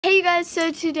Hey you guys,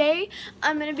 so today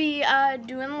I'm gonna be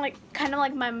doing kind of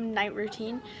like my night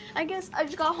routine. I guess I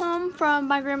just got home from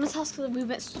my grandma's house because we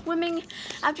went swimming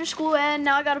after school, and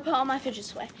now I gotta put all my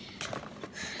fishes away.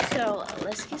 So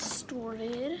let's get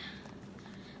started.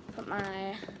 Put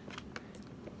my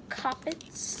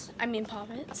poppets.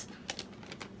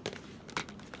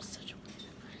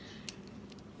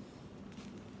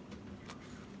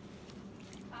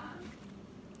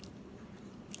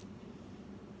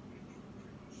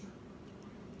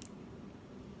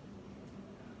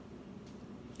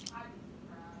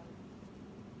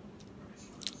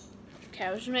 Okay,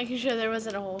 I was just making sure there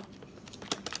wasn't a hole.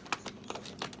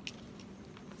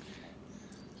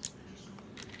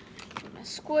 My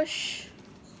squish.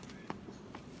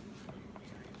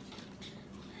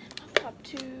 My pop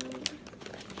tube.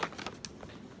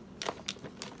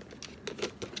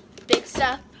 Big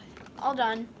stuff. All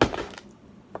done.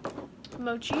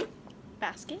 Mochi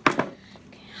basket. Okay.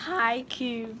 Hi,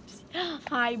 cubes.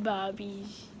 Hi,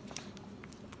 Bobbies.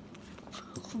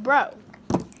 Bro,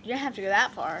 you didn't have to go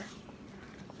that far.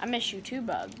 I miss you too,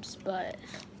 Bubs, but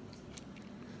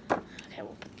okay,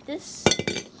 we'll put this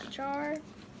in the jar.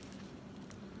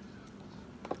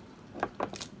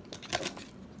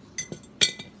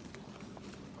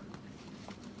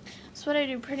 That's what I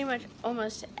do pretty much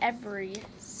almost every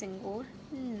single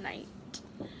night.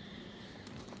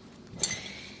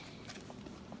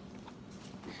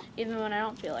 Even when I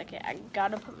don't feel like it, I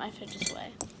gotta put my fishes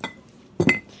away.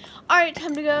 Alright,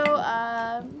 time to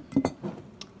go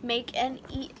make and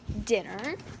eat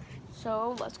dinner.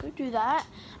 So let's go do that.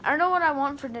 I don't know what I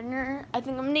want for dinner. I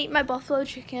think I'm gonna eat my buffalo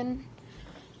chicken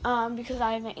because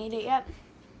I haven't ate it yet.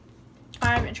 I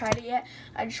haven't tried it yet.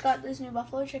 I just got this new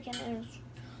buffalo chicken and it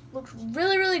looks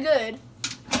really, really good.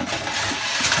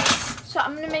 So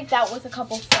I'm gonna make that with a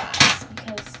couple fries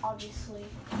because obviously,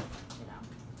 you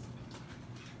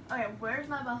know. Okay, where's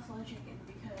my buffalo chicken?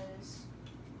 Because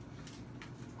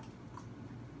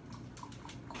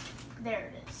there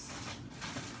it is.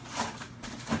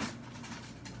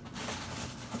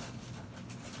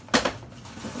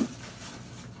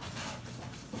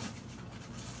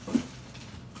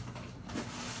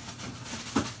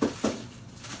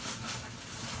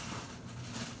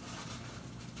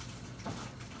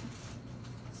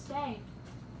 Stay.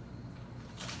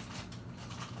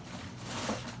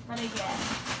 Let me get.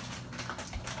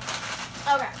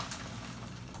 Okay.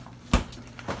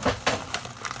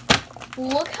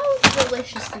 Look how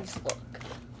delicious these look.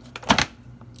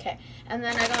 Okay, and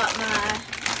then I got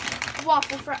my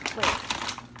waffle fry. Wait.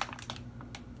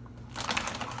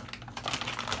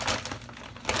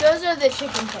 Those are the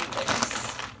chicken tenders.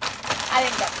 I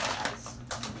think that's fries.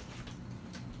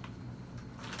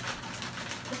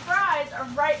 The fries are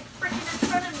right freaking in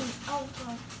front of me. Oh,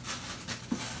 God.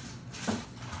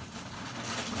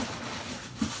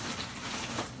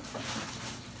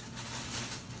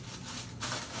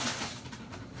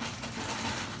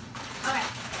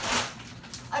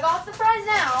 I got the fries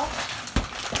now.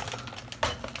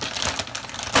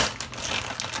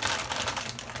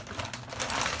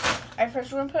 Alright,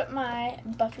 first we're gonna put my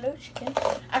buffalo chicken.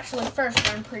 Actually, first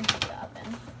we're gonna preheat the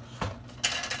oven.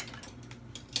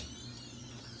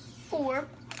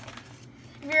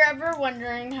 If you're ever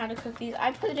wondering how to cook these,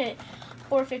 I put it at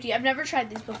 450. I've never tried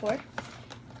these before.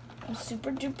 I'm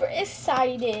super duper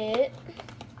excited.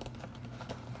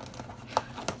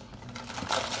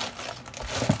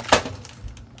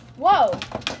 Whoa,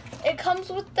 it comes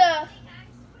with the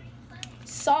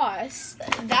sauce.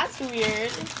 That's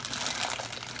weird.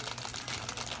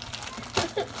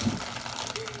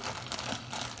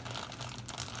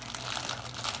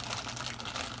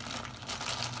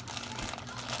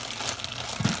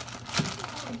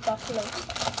 Buffalo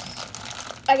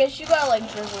sauce. I guess you gotta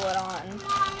like drizzle it on.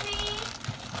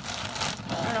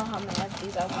 I don't know how many of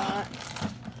these I want.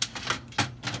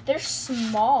 They're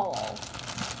small.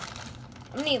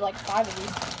 I'm gonna need like 5 of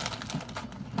these.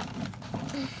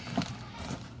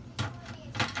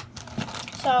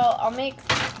 So I'll make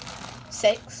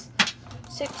 6.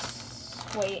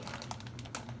 Wait.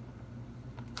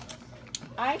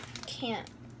 I can't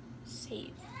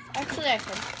save. Actually, I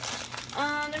could.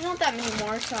 There's not that many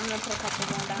more, so I'm gonna put a couple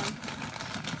more down.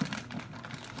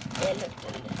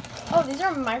 Oh, these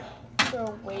are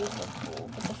microwavable,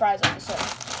 but the fries are the same.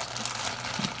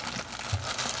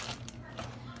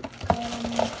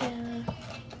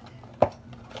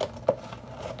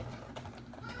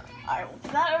 Alright, we'll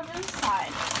put that over to the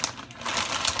side.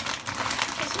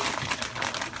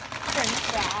 French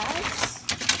fries.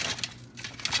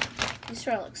 These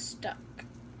are like stuck.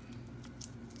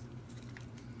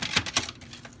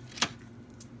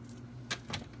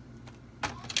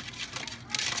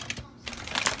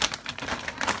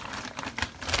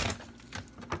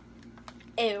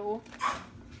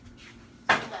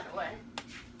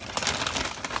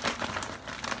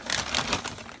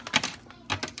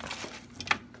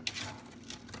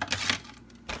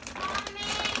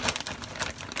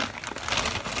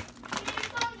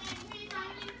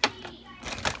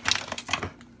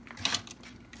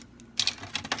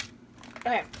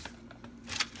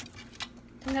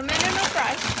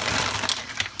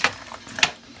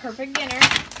 perfect dinner.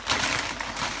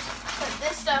 Put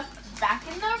this stuff back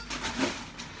in the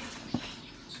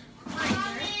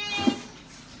freezer.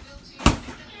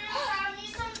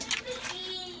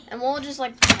 And we'll just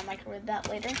like kind of microwave that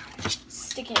later.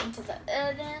 Stick it into the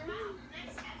oven.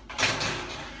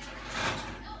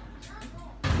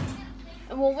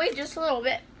 And we'll wait just a little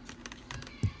bit.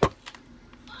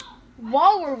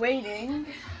 While we're waiting,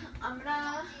 I'm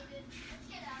gonna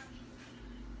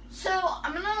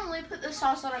only put the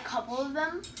sauce on a couple of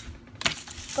them.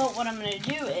 But what I'm gonna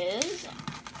do is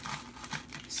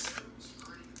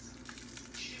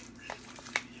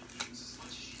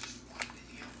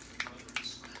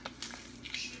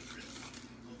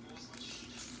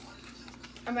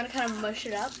I'm gonna kind of mush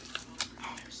it up.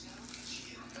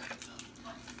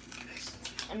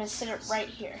 I'm gonna sit it right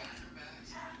here,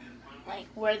 like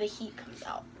where the heat comes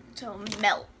out, so it'll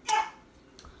melt.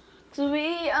 So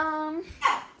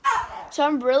so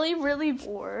I'm really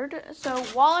bored. So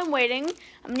while I'm waiting,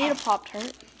 I'm gonna need a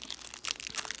Pop-Tart.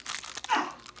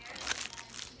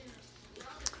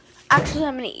 Actually,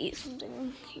 I'm gonna eat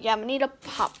something. Yeah, I'm gonna need a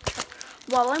Pop-Tart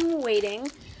while I'm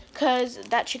waiting, cause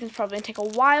that chicken's probably gonna take a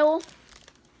while.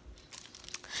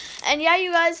 And yeah,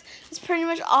 you guys, that's pretty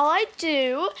much all I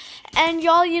do. And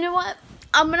y'all, you know what?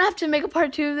 I'm going to have to make a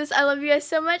part 2 of this. I love you guys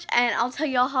so much. And I'll tell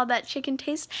y'all how that chicken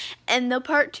tastes in the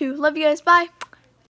part 2. Love you guys. Bye.